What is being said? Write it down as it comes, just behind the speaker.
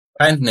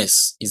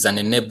Kindness is an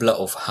enabler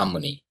of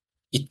harmony.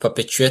 It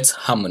perpetuates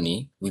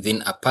harmony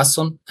within a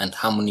person and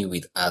harmony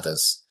with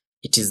others.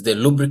 It is the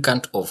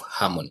lubricant of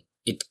harmony.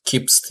 It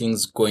keeps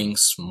things going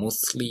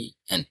smoothly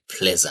and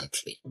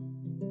pleasantly.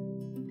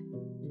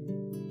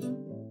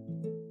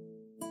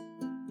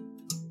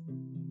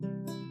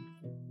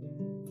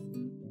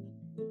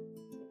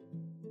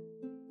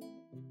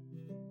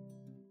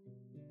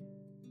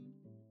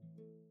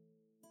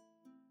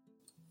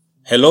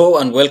 Hello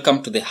and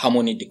welcome to the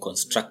Harmony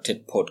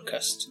Deconstructed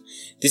podcast.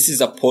 This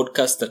is a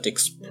podcast that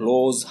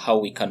explores how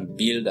we can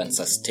build and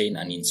sustain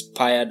an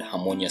inspired,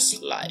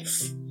 harmonious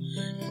life.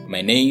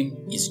 My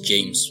name is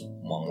James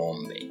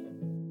Mwangombe.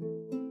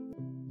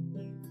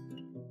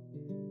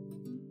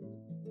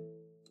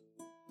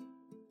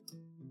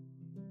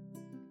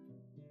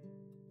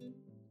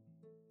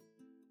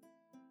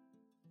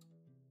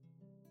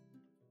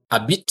 A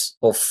bit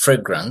of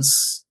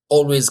fragrance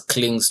always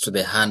clings to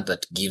the hand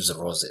that gives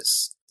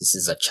roses. This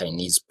is a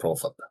Chinese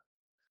proverb.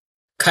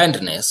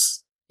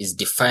 Kindness is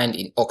defined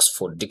in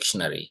Oxford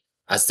Dictionary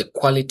as the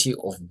quality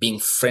of being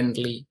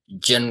friendly,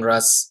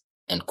 generous,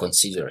 and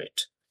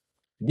considerate.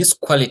 This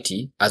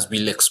quality, as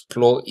we'll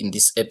explore in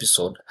this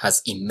episode,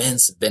 has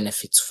immense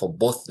benefits for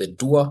both the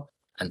doer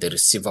and the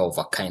receiver of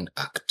a kind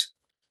act.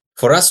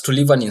 For us to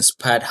live an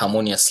inspired,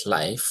 harmonious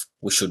life,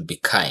 we should be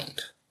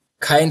kind.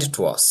 Kind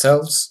to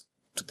ourselves,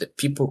 to the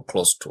people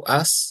close to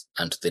us,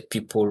 and to the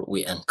people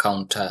we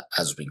encounter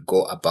as we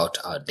go about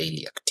our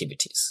daily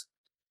activities.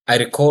 I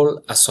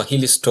recall a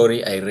Swahili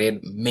story I read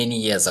many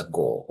years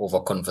ago of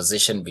a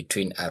conversation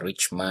between a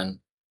rich man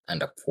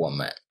and a poor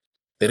man.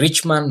 The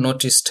rich man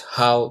noticed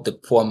how the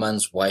poor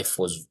man's wife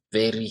was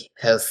very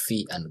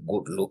healthy and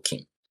good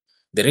looking.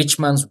 The rich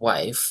man's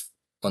wife,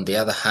 on the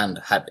other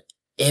hand, had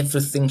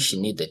everything she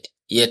needed,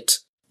 yet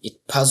it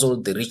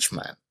puzzled the rich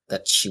man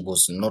that she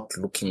was not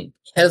looking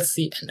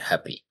healthy and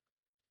happy.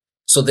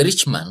 So the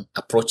rich man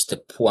approached the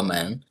poor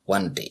man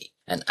one day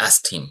and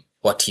asked him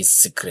what his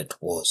secret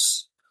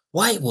was.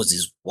 Why was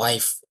his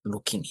wife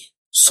looking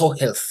so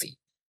healthy?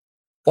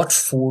 What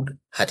food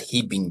had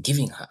he been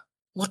giving her?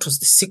 What was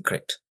the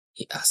secret?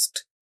 He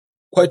asked.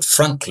 Quite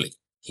frankly,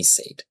 he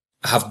said,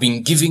 I have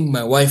been giving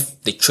my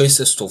wife the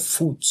choicest of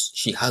foods.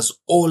 She has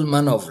all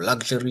manner of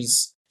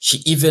luxuries. She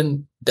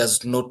even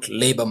does not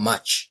labor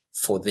much,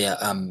 for there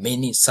are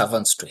many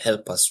servants to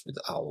help us with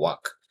our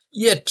work.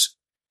 Yet,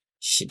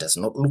 she does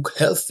not look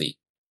healthy.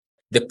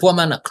 The poor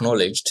man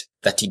acknowledged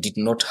that he did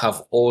not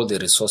have all the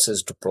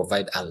resources to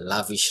provide a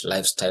lavish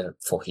lifestyle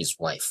for his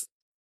wife.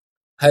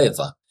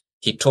 However,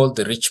 he told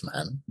the rich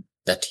man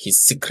that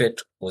his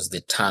secret was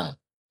the tongue,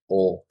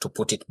 or to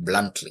put it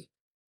bluntly,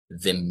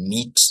 the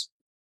meat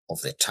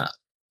of the tongue.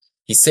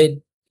 He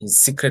said his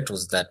secret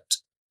was that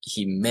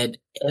he made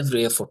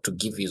every effort to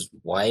give his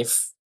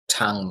wife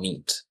tongue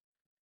meat.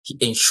 He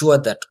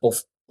ensured that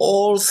of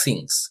all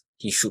things,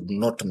 he should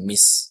not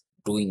miss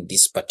doing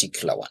this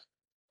particular one.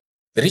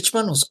 The rich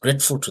man was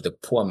grateful to the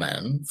poor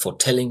man for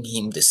telling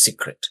him the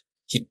secret.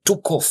 He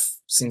took off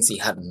since he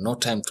had no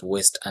time to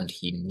waste and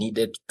he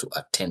needed to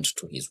attend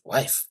to his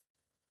wife.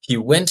 He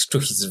went to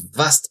his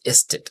vast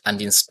estate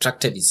and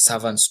instructed his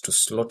servants to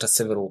slaughter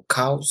several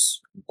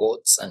cows,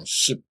 goats, and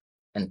sheep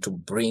and to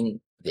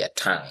bring their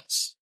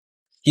tongues.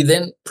 He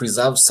then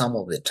preserved some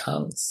of the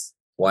tongues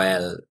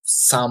while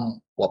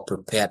some were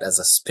prepared as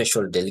a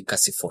special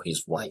delicacy for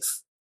his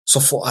wife. So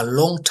for a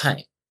long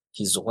time,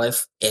 his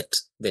wife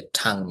ate the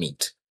tongue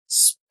meat,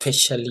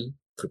 specially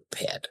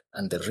prepared,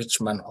 and the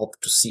rich man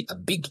hoped to see a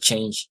big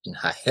change in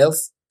her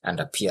health and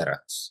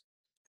appearance.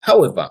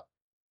 However,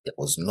 there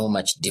was no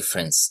much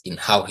difference in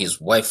how his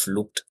wife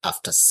looked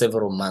after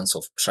several months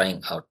of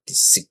trying out this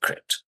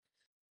secret.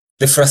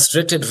 The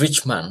frustrated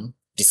rich man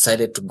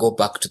decided to go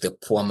back to the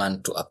poor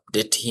man to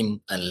update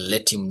him and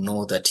let him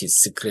know that his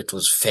secret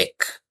was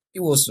fake.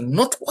 It was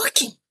not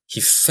working. He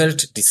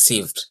felt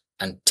deceived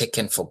and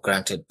taken for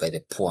granted by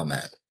the poor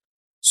man.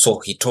 So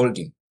he told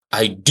him,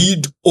 I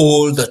did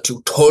all that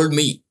you told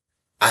me.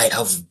 I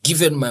have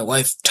given my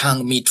wife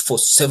tongue meat for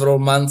several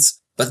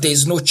months, but there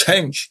is no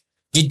change.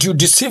 Did you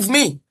deceive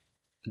me?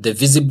 The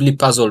visibly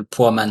puzzled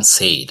poor man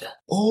said,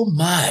 Oh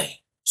my,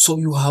 so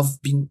you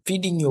have been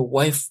feeding your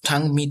wife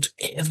tongue meat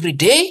every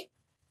day?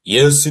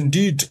 Yes,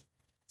 indeed,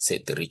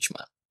 said the rich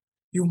man.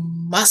 You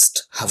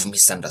must have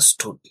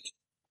misunderstood me.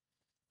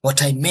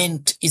 What I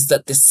meant is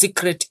that the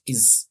secret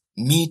is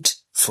meat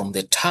from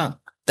the tongue.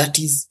 That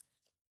is,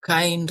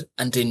 kind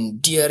and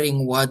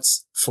endearing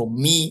words from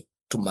me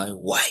to my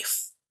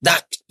wife.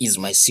 That is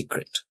my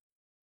secret.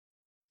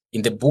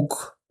 In the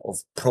book of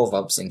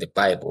Proverbs in the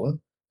Bible,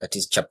 that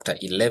is chapter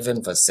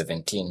 11 verse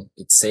 17,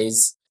 it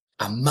says,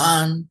 A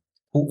man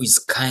who is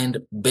kind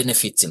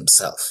benefits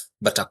himself,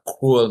 but a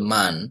cruel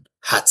man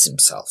hurts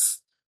himself.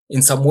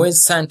 In some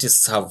ways,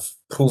 scientists have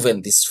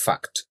proven this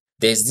fact.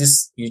 There's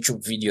this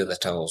YouTube video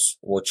that I was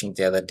watching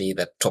the other day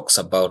that talks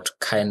about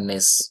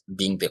kindness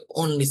being the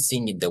only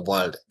thing in the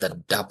world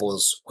that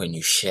doubles when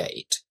you share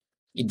it.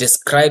 It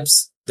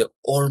describes the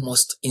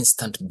almost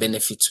instant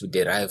benefits we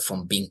derive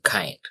from being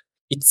kind.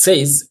 It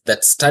says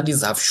that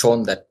studies have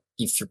shown that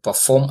if you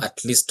perform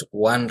at least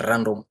one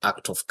random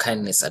act of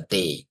kindness a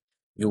day,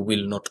 you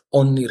will not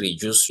only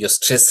reduce your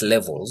stress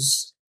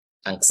levels,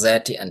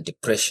 anxiety and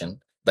depression,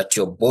 but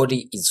your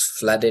body is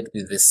flooded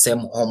with the same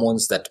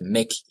hormones that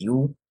make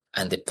you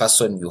and the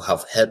person you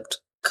have helped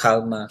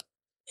calmer,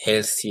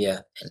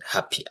 healthier, and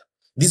happier.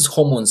 These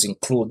hormones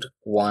include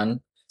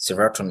 1,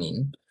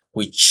 serotonin,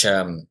 which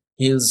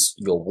heals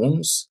your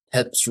wounds,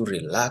 helps you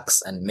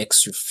relax, and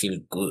makes you feel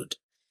good.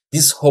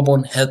 This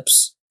hormone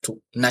helps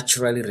to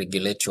naturally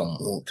regulate your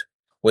mood.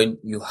 When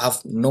you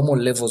have normal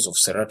levels of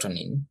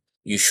serotonin,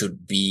 you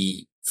should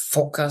be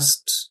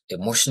focused,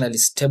 emotionally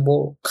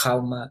stable,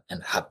 calmer,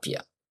 and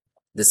happier.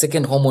 The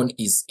second hormone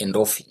is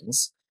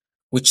endorphins,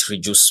 which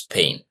reduce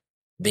pain.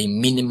 They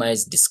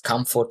minimize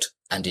discomfort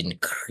and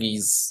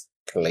increase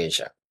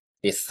pleasure.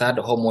 The third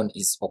hormone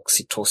is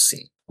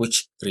oxytocin,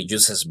 which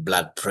reduces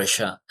blood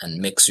pressure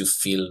and makes you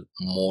feel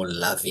more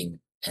loving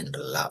and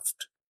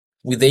loved.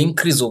 With the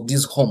increase of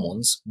these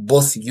hormones,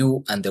 both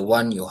you and the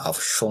one you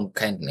have shown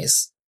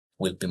kindness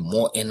will be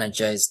more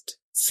energized,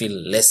 feel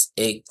less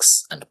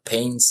aches and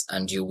pains,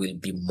 and you will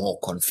be more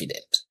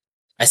confident.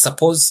 I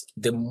suppose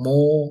the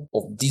more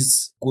of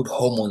these good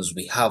hormones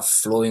we have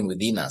flowing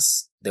within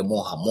us, the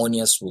more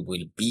harmonious we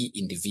will be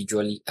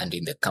individually and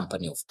in the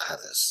company of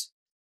others.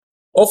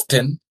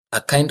 Often,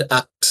 a kind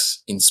act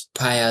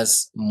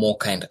inspires more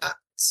kind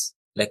acts.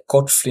 Like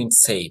Court Flint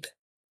said,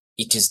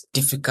 it is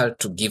difficult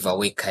to give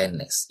away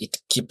kindness. It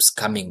keeps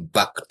coming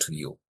back to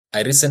you.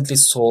 I recently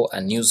saw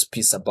a news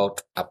piece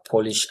about a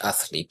Polish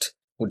athlete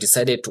who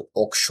decided to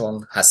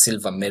auction her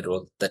silver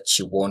medal that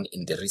she won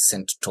in the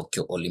recent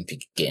Tokyo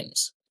Olympic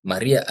Games.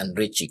 Maria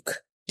Andrzejczyk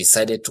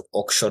decided to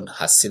auction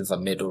her silver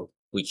medal,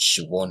 which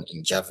she won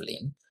in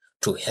javelin,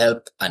 to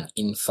help an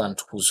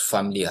infant whose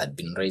family had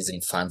been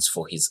raising funds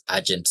for his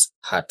urgent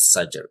heart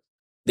surgery.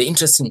 The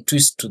interesting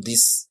twist to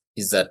this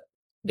is that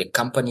the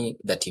company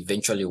that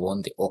eventually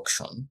won the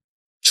auction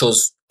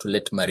chose to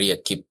let Maria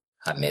keep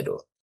her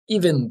medal.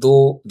 Even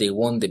though they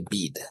won the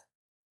bid,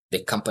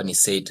 the company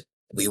said,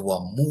 "We were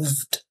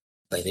moved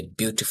by the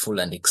beautiful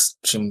and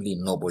extremely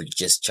noble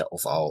gesture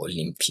of our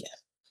Olympian."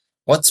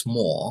 What's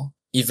more,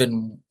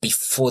 even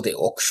before the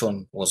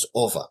auction was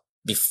over,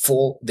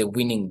 before the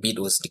winning bid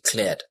was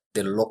declared,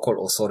 the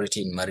local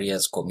authority in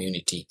Maria's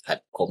community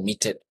had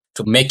committed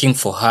to making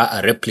for her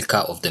a replica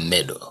of the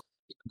medal.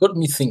 It got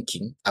me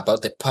thinking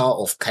about the power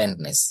of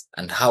kindness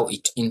and how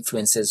it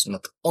influences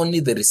not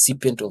only the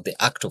recipient of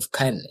the act of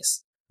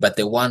kindness, but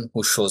the one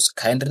who shows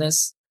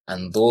kindness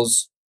and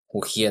those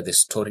who hear the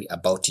story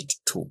about it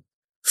too.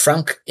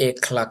 Frank A.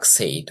 Clark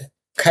said,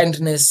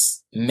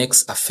 "Kindness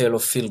makes a fellow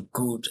feel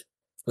good,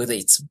 whether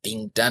it's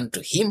being done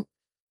to him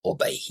or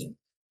by him."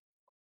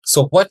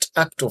 So what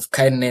act of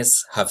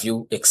kindness have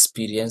you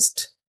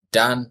experienced,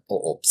 done,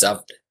 or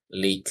observed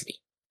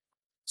lately?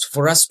 So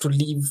for us to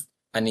live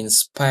an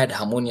inspired,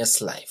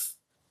 harmonious life,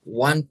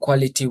 one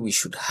quality we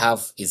should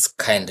have is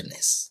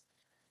kindness.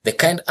 The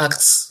kind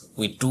acts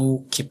we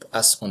do keep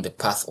us on the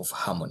path of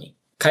harmony.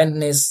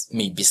 Kindness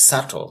may be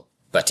subtle,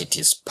 but it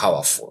is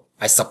powerful.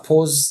 I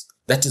suppose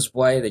that is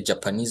why the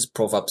Japanese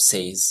proverb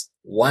says,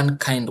 "One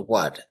kind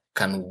word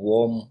can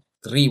warm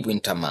 3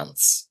 winter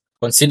months."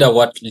 Consider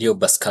what Leo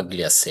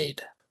Buscaglia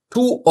said.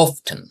 Too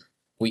often,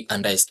 we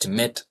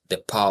underestimate the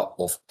power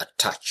of a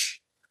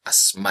touch, a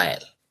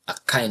smile, a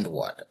kind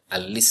word, a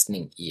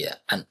listening ear,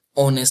 an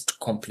honest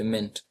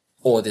compliment,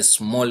 or the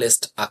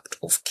smallest act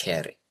of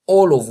caring,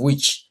 all of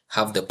which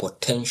have the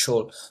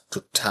potential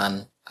to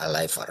turn a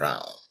life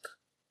around.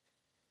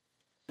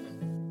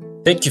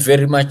 Thank you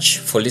very much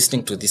for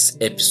listening to this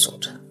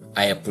episode.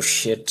 I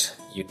appreciate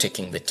you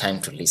taking the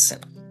time to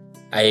listen.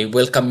 I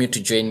welcome you to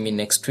join me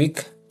next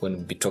week when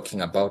we'll be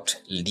talking about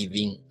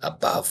living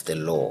above the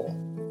law.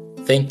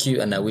 Thank you,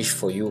 and I wish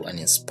for you an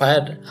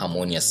inspired,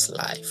 harmonious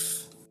life.